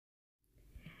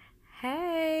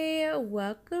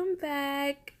Welcome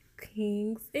back,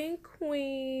 kings and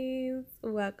queens.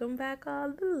 Welcome back,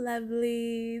 all the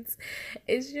lovelies.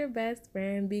 It's your best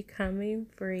friend becoming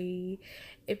free.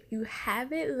 If you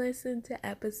haven't listened to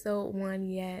episode 1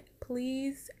 yet,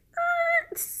 please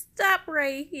stop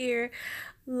right here,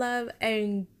 love,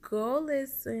 and go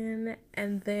listen,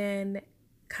 and then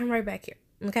come right back here,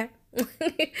 okay?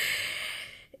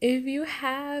 If you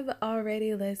have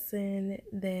already listened,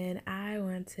 then I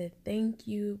want to thank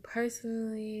you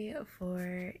personally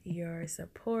for your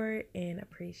support and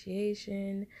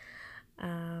appreciation.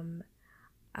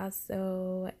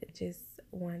 Also, just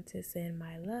want to send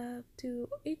my love to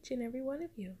each and every one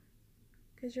of you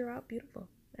because you're all beautiful.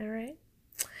 All right.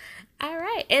 All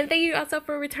right. And thank you also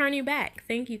for returning back.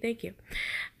 Thank you. Thank you.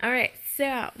 All right.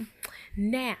 So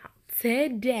now,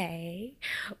 today,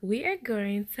 we are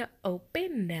going to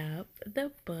open up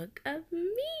the book of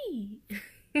me.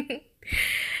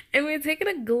 And we're taking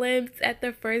a glimpse at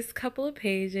the first couple of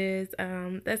pages.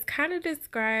 That kind of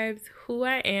describes who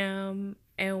I am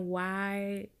and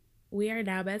why we are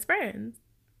now best friends.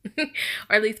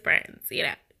 Or at least friends, you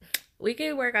know. We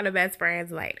can work on the best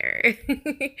friends later.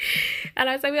 And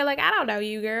I said, we're like, I don't know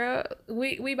you, girl.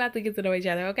 We about to get to know each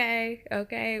other, okay?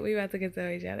 Okay, we about to get to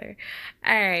know each other.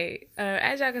 All right.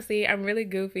 As y'all can see, I'm really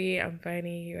goofy. I'm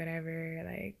funny, whatever.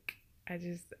 Like,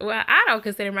 I don't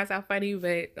consider myself funny,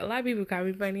 but a lot of people call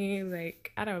me funny.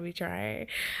 Like, I don't be trying.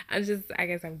 I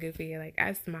guess I'm goofy. Like,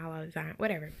 I smile all the time,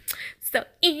 whatever. So,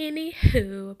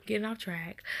 anywho, I'm getting off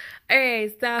track. All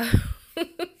right, so...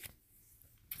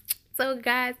 So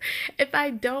guys, if I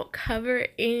don't cover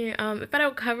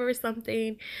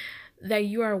something that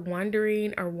you are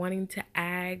wondering or wanting to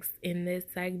ask in this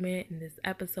segment, in this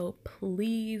episode,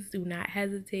 please do not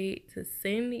hesitate to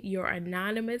send your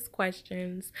anonymous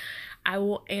questions. I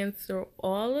will answer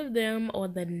all of them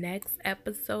on the next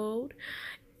episode,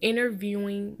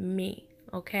 Interviewing Me.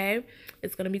 Okay,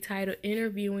 it's going to be titled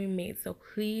Interviewing Me. So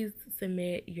please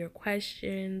submit your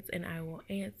questions and I will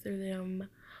answer them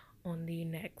on the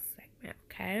next segment,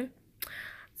 okay?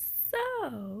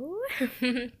 So,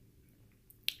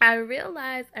 I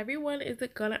realize everyone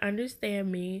isn't gonna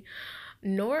understand me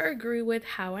nor agree with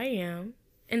how I am,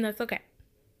 and that's okay.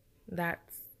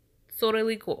 That's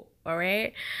totally cool, all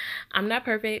right? I'm not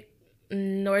perfect,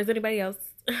 nor is anybody else.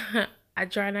 I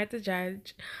try not to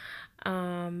judge.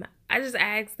 I just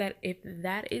ask that if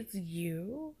that is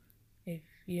you, if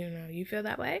you feel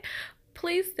that way,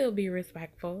 please still be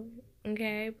respectful.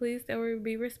 Okay, please still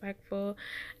be respectful.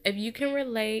 If you can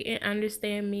relate and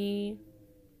understand me,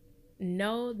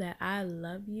 know that I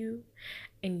love you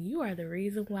and you are the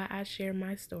reason why I share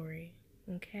my story.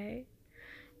 Okay,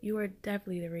 you are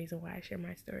definitely the reason why I share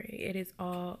my story. It is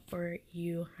all for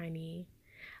you, honey.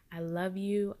 I love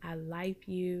you, I like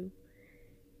you,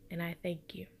 and I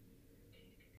thank you.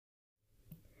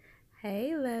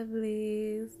 Hey,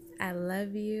 lovelies. I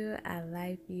love you, I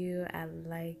like you, I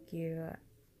like you.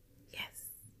 Yes,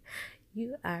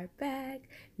 you are back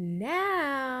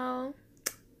now.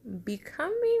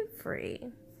 Becoming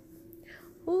free.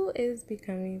 Who is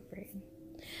becoming free?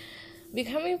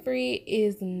 Becoming free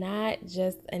is not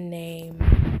just a name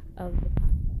of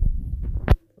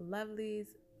lovelies.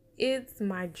 It's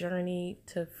my journey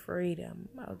to freedom,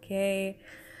 okay?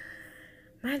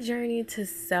 My journey to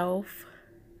self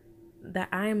that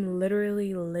I'm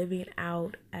literally living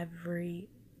out every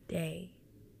day.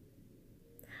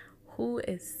 Who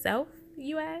is self,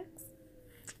 you ask?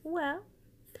 Well,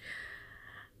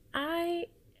 I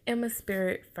am a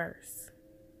spirit first.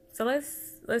 So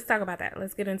let's talk about that.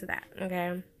 Let's get into that,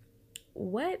 okay?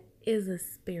 What is a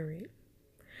spirit?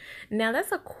 Now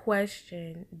that's a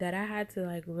question that I had to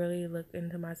like really look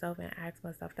into myself and ask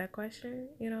myself that question,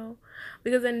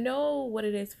 because I know what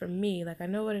it is for me. Like I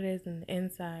know what it is in the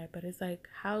inside, but it's like,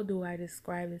 how do I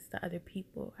describe this to other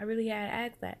people? I really had to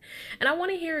ask that. And I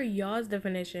want to hear y'all's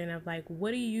definition of like,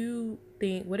 what do you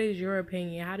think? What is your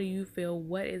opinion? How do you feel?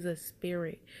 What is a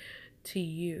spirit to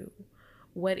you?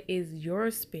 What is your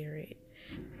spirit?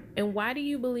 And why do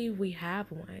you believe we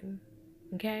have one?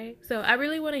 Okay, so I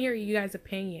really want to hear you guys'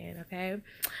 opinion. Okay,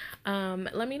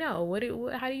 let me know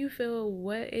how do you feel?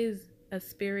 What is a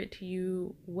spirit to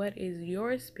you? What is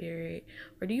your spirit,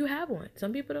 or do you have one?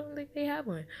 Some people don't think they have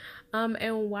one.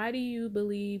 And why do you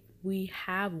believe we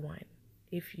have one?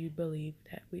 If you believe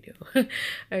that we do,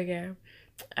 okay.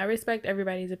 I respect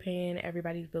everybody's opinion,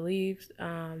 everybody's beliefs.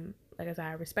 Like I said,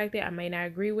 I respect it. I may not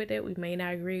agree with it. We may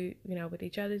not agree, with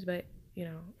each other's, but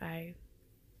I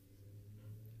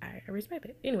respect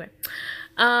it. Anyway,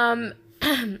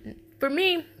 for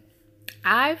me,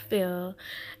 I feel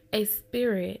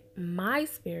my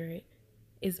spirit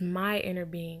is my inner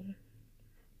being.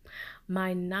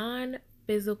 My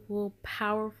non-physical,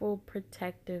 powerful,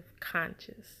 protective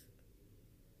conscious.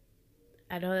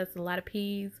 I know that's a lot of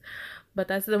P's, but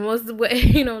that's the most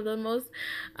way, the most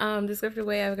descriptive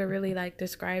way I could really like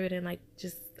describe it in like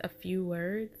just a few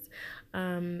words.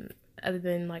 Um, Other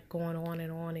than like going on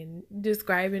and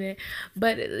describing it.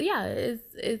 But yeah,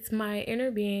 it's my inner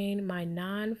being, my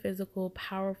non-physical,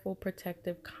 powerful,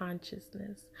 protective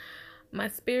consciousness. My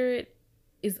spirit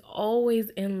is always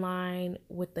in line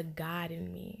with the God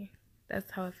in me. That's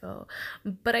how I feel.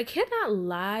 But I cannot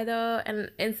lie though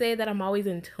and say that I'm always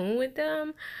in tune with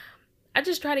them. I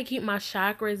just try to keep my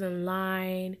chakras in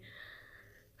line.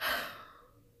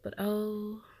 But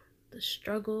oh, the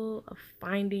struggle of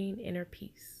finding inner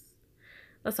peace.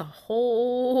 That's a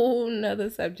whole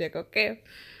nother subject, okay?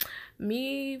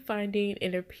 Me finding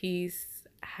inner peace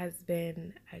has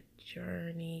been a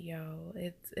journey, yo.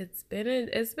 It's been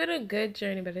a good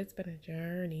journey, but it's been a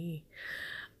journey.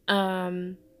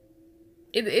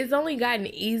 It's only gotten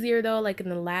easier though, like in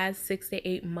the last 6 to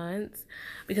 8 months,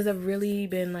 because I've really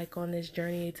been like on this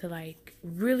journey to like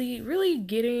really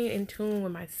getting in tune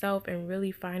with myself and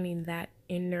really finding that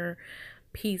inner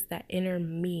peace, that inner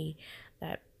me,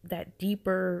 that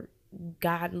deeper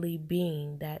godly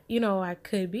being that I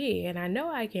could be, and I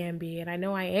know I can be, and I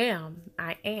know I am,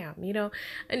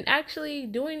 and actually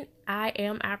doing I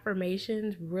am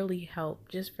affirmations really help,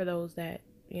 just for those that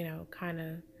kind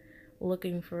of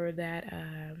looking for that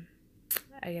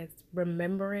I guess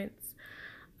remembrance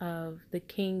of the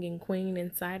king and queen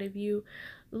inside of you.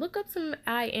 Look up some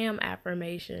I am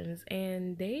affirmations,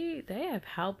 and they have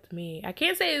helped me. I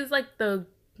can't say it's like the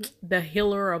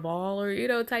healer of all,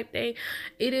 or type thing.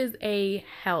 It is a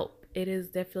help. It is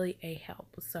definitely a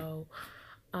help. So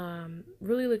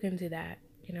really look into that,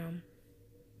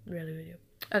 really do.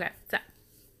 Okay, so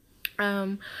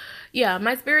yeah,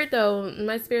 my spirit though,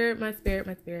 my spirit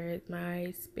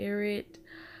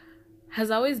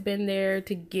has always been there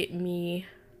to get me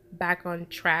back on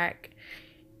track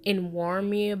and warn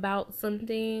me about some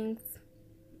things.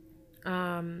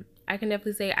 I can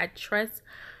definitely say I trust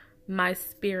my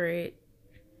spirit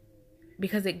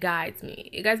because it guides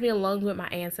me. It guides me along with my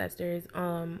ancestors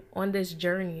on this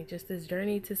journey, just this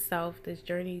journey to self, this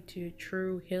journey to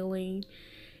true healing,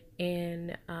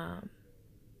 and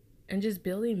just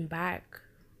building back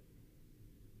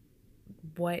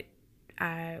what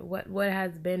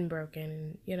has been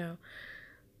broken,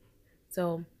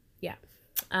 So yeah.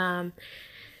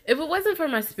 If it wasn't for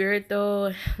my spirit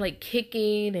though, like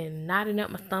kicking and knotting up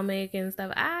my stomach and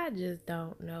stuff, I just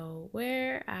don't know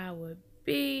where I would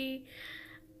be.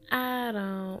 I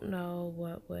don't know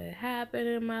what would happen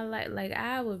in my life. Like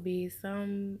I would be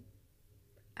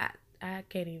I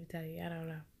can't even tell you. I don't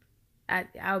know.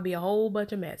 I would be a whole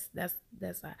bunch of mess. That's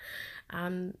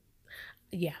I'm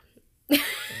yeah.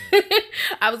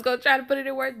 I was gonna try to put it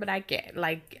in words, but I can't.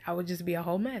 Like I would just be a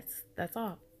whole mess. That's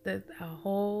all. That's a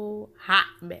whole hot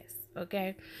mess.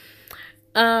 Okay.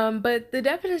 But the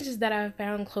definitions that I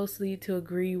found closely to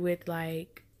agree with,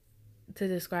 like to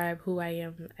describe who I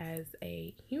am as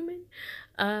a human,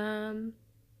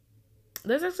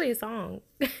 there's actually a song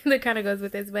that kind of goes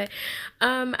with this, but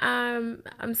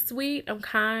I'm sweet, I'm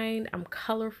kind, I'm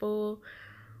colorful,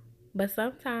 but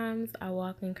sometimes I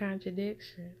walk in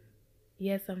contradiction.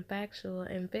 Yes, I'm factual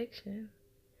and fiction.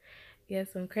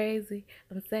 Yes, I'm crazy,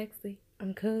 I'm sexy,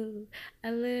 I'm cool.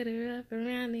 I litter up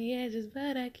around the edges,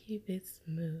 but I keep it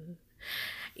smooth.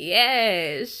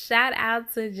 Yes, shout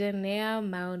out to Janelle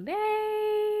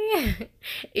Monáe.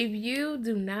 If you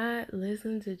do not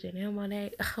listen to Janelle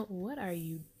Monáe, what are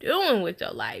you doing with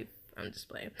your life? I'm just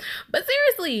playing. But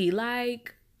seriously,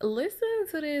 like, listen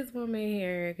to this woman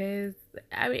here, because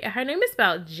I mean, her name is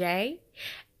spelled Janelle,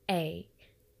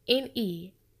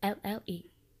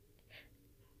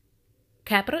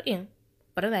 capital M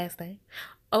for the last name,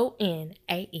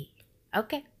 Onae.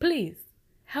 Okay, please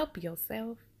help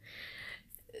yourself.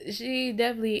 She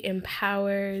definitely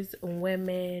empowers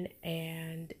women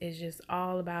and is just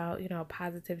all about,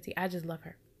 positivity. I just love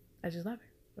her.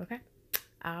 Okay.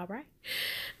 All right.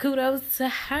 Kudos to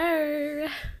her.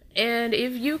 And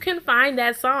if you can find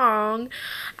that song,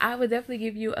 I would definitely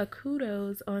give you a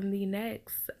kudos on the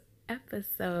next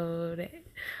episode.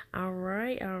 All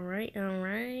right.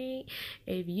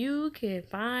 If you can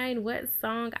find what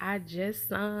song I just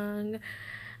sung,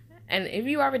 and if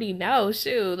you already know,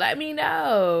 shoot, let me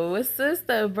know.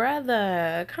 Sister,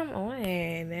 brother, come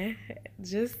on.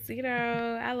 Just,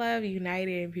 I love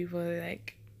uniting people.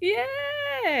 Like, yes.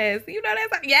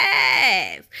 That's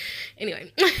yes.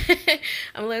 Anyway,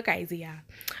 I'm a little crazy, y'all.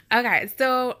 Okay,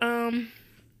 so,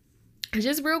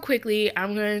 just real quickly,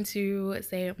 I'm going to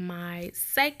say my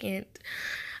second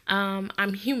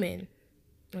I'm human.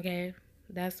 Okay.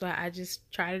 That's why I just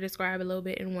try to describe a little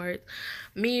bit in words.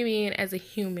 Me being as a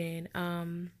human,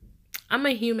 I'm a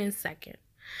human second.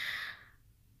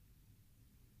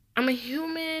 I'm a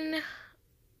human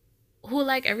who,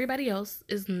 like everybody else,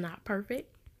 is not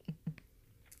perfect.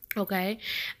 Okay.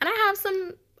 And I have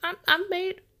some, I've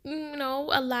made,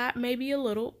 a lot, maybe a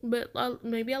little, but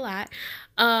maybe a lot,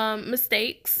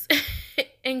 mistakes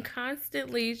and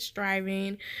constantly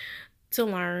striving to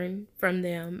learn from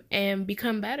them and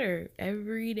become better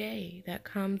every day that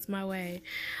comes my way.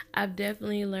 I've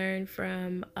definitely learned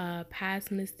from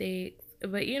past mistakes,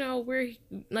 but we're,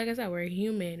 like I said, we're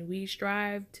human. We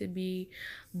strive to be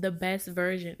the best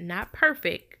version, not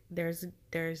perfect. There's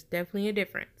definitely a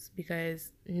difference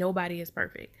because nobody is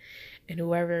perfect, and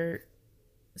whoever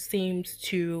seems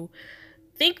to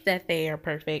think that they are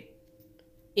perfect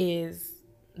is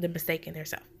the mistake in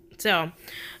themselves. So,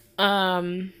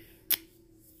 um,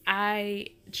 I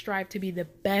strive to be the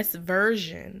best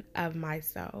version of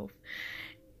myself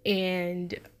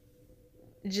and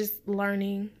just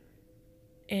learning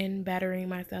and bettering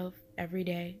myself every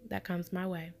day that comes my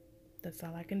way. That's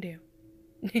all I can do.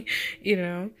 you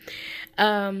know.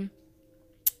 Um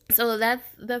so that's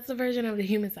the version of the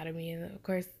human side of me, and of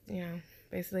course,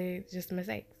 basically just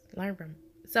mistakes. Learn from.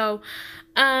 So,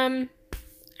 I'm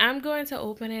going to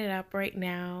open it up right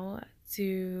now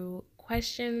to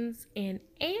questions and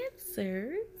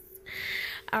answers.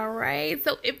 All right.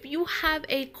 So if you have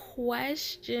a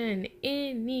question,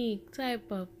 any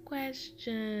type of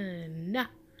question,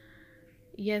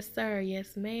 yes, sir,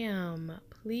 yes, ma'am,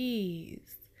 please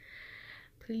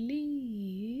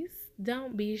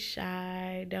don't be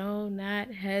shy. Don't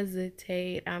not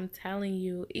hesitate. I'm telling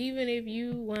you, even if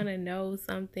you want to know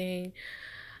something,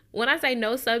 when I say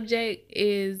no subject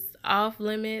is off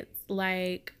limits,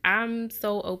 like, I'm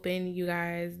so open, you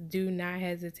guys. Do not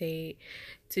hesitate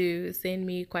to send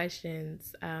me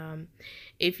questions.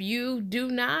 If you do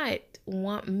not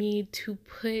want me to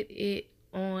put it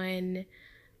on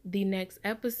the next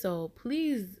episode,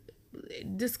 please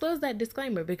disclose that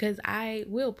disclaimer because I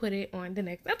will put it on the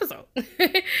next episode.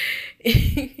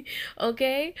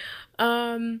 Okay?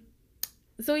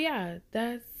 So yeah,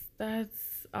 that's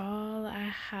all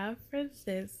I have for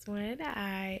this one.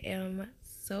 I am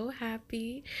so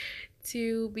happy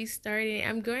to be starting.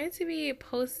 I'm going to be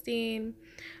posting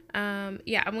I'm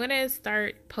going to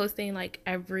start posting like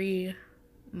every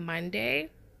Monday,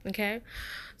 okay?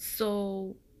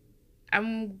 So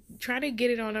I'm trying to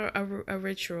get it on a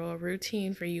ritual, a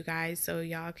routine for you guys so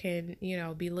y'all can,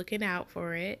 be looking out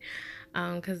for it.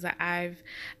 Because I've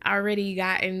already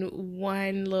gotten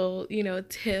one little,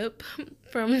 tip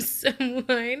from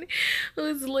someone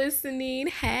who's listening.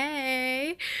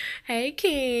 Hey,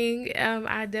 King.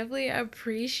 I definitely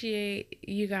appreciate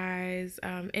you guys'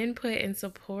 input and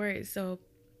support. So,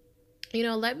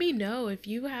 let me know if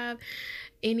you have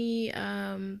any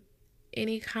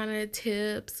kind of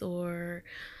tips or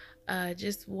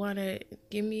just want to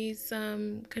give me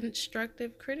some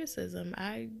constructive criticism.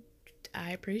 I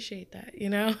appreciate that.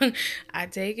 I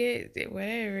take it,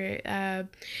 whatever.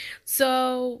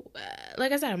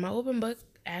 Like I said, I'm an open book.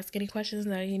 Ask any questions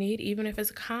that you need, even if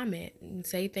it's a comment, and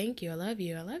say thank you. I love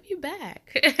you. I love you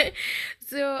back.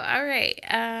 So, all right.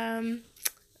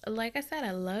 Like I said,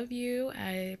 I love you.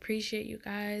 I appreciate you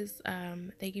guys.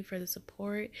 Thank you for the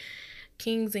support.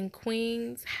 Kings and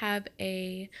queens, have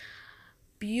a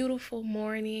beautiful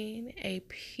morning, a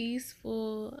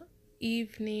peaceful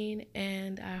evening,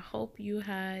 and I hope you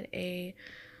had a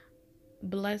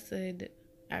blessed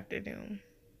afternoon.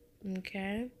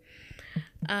 Okay.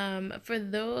 For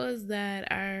those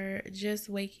that are just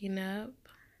waking up,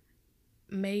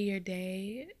 may your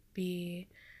day be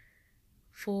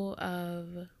full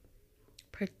of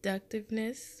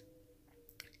productiveness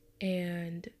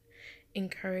and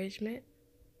encouragement.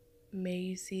 May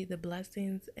you see the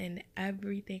blessings in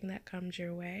everything that comes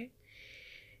your way,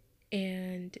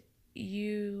 and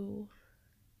you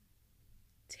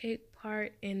take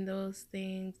part in those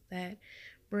things that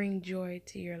bring joy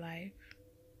to your life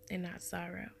and not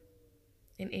sorrow.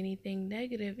 And anything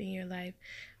negative in your life,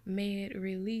 may it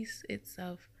release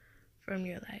itself from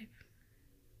your life.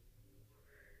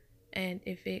 And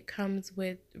if it comes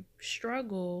with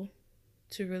struggle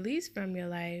to release from your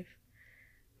life,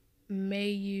 may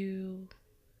you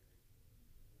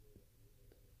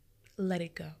let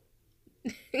it go.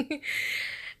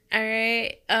 All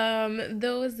right.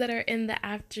 Those that are in the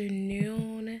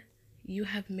afternoon, you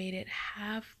have made it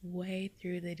halfway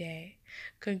through the day.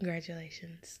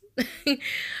 Congratulations.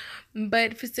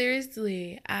 But for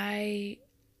seriously, I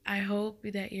hope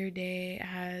that your day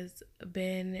has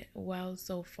been well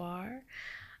so far.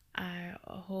 I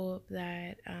hope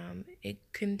that it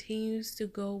continues to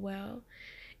go well.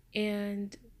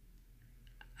 And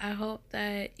I hope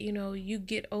that, you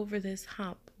get over this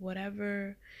hump,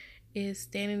 whatever is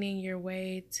standing in your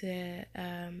way to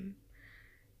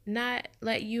not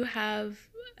let you have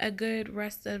a good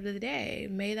rest of the day.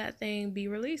 May that thing be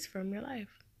released from your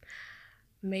life.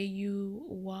 May you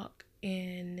walk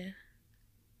in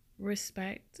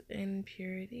respect and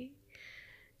purity.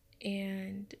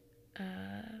 And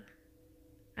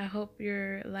I hope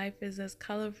your life is as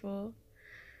colorful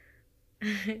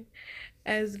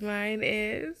as mine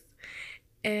is.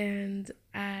 And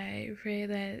I pray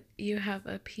that you have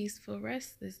a peaceful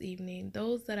rest this evening.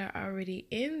 Those that are already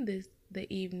in the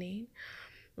evening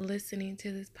listening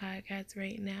to this podcast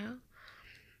right now,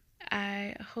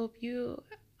 I hope you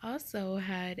also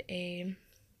had a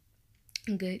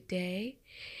good day,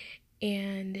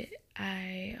 and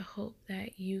I hope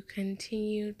that you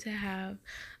continue to have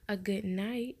a good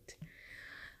night.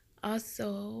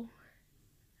 Also,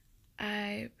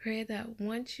 I pray that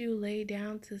once you lay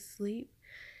down to sleep,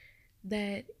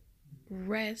 that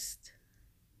rest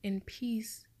and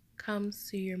peace comes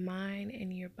to your mind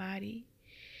and your body,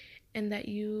 and that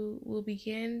you will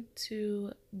begin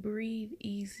to breathe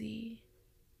easy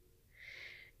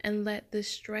and let the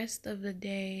stress of the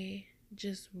day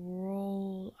just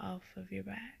roll off of your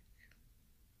back.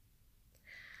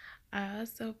 I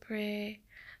also pray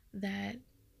that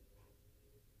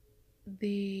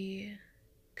the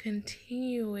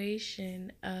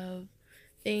continuation of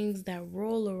things that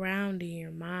roll around in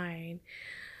your mind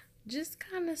just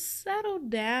kind of settle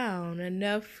down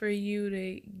enough for you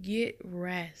to get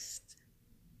rest.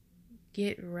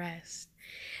 Get rest.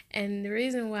 And the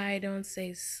reason why I don't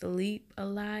say sleep a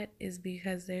lot is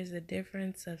because there's a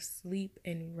difference of sleep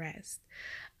and rest.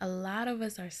 A lot of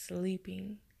us are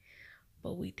sleeping,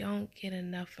 but we don't get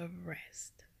enough of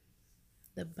rest.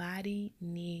 The body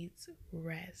needs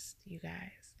rest, you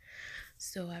guys.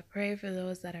 So I pray for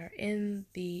those that are in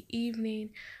the evening,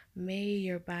 may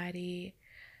your body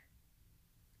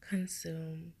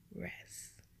consume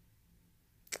rest.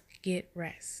 Get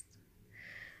rest.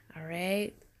 All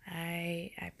right?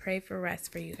 I pray for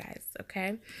rest for you guys,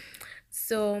 okay?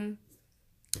 So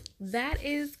that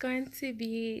is going to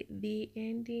be the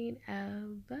ending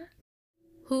of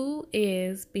Who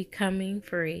is Becoming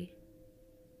Free.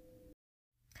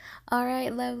 All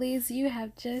right, lovelies, you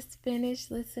have just finished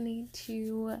listening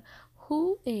to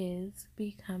Who is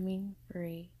Becoming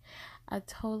Free. I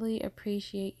totally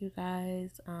appreciate you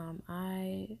guys.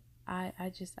 I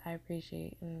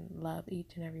appreciate and love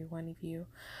each and every one of you.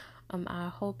 I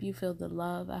hope you feel the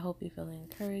love. I hope you feel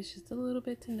encouraged just a little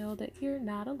bit to know that you're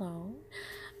not alone.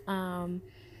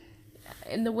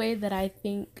 In the way that I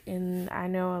think, and I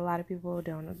know a lot of people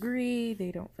don't agree,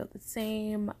 they don't feel the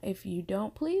same. If you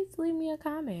don't, please leave me a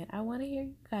comment. I want to hear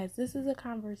you guys. This is a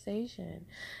conversation,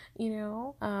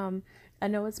 I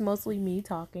know it's mostly me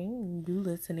talking, you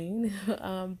listening,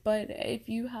 but if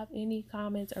you have any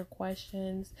comments or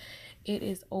questions, it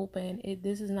is open.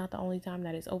 This is not the only time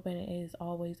that it's open. It is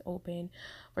always open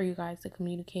for you guys to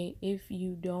communicate. If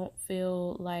you don't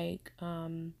feel like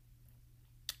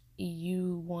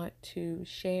you want to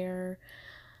share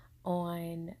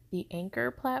on the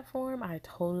Anchor platform, I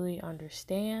totally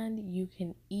understand. You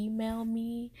can email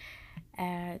me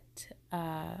at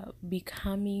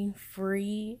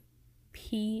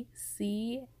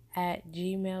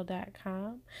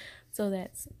becomingfreepc@gmail.com. So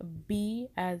that's B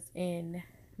as in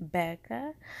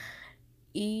Becca,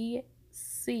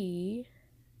 EC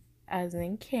as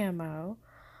in camo,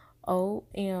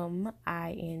 OMING,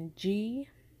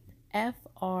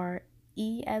 FRE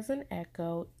as in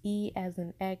echo, E as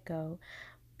in echo,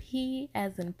 P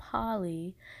as in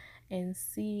Polly, and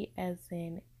C as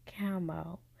in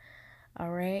camo.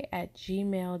 All right, at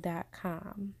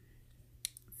gmail.com.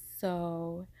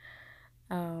 So,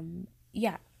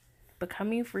 yeah,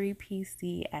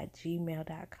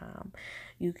 becomingfreepc@gmail.com.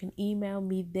 You can email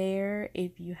me there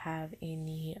if you have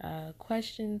any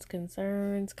questions,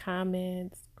 concerns,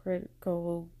 comments,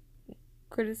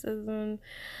 criticism.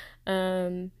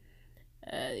 Yeah,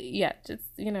 just,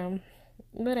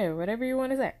 whatever you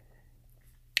want to say.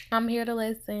 I'm here to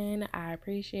listen. I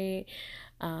appreciate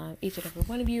each and every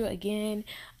one of you. Again,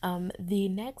 the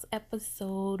next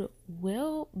episode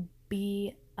will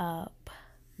be up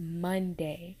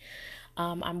Monday.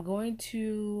 I've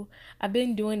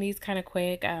been doing these kind of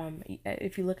quick.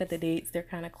 If you look at the dates, they're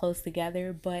kind of close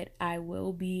together, but I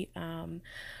will be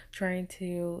trying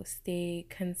to stay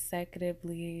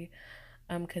consecutively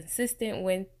consistent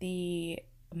with the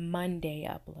Monday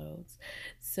uploads.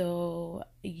 So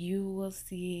you will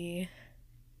see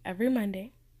every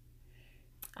Monday.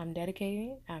 I'm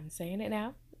dedicating. I'm saying it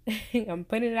now. I'm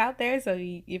putting it out there. So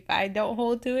if I don't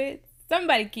hold to it,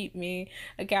 somebody keep me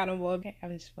accountable. Okay,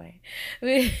 I'm just playing.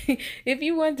 If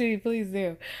you want to, please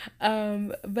do.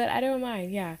 But I don't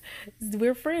mind. Yeah,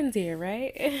 we're friends here,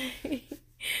 right?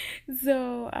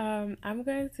 So I'm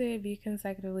going to be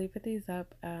consecutively put these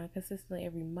up consistently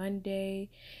every Monday,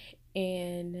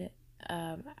 and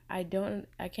I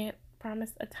can't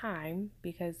promise a time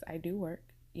because I do work.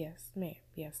 Yes, ma'am.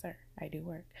 Yes, sir. I do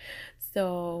work.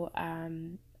 So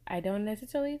I don't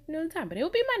necessarily know the time, but it will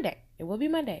be Monday. It will be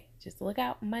Monday. Just look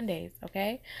out Mondays,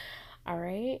 okay? All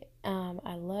right.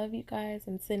 I love you guys.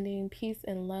 I'm sending peace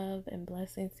and love and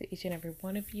blessings to each and every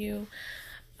one of you.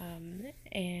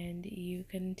 And you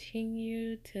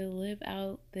continue to live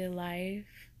out the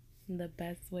life the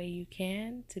best way you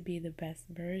can to be the best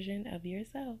version of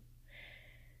yourself.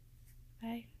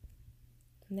 Bye.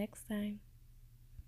 Next time.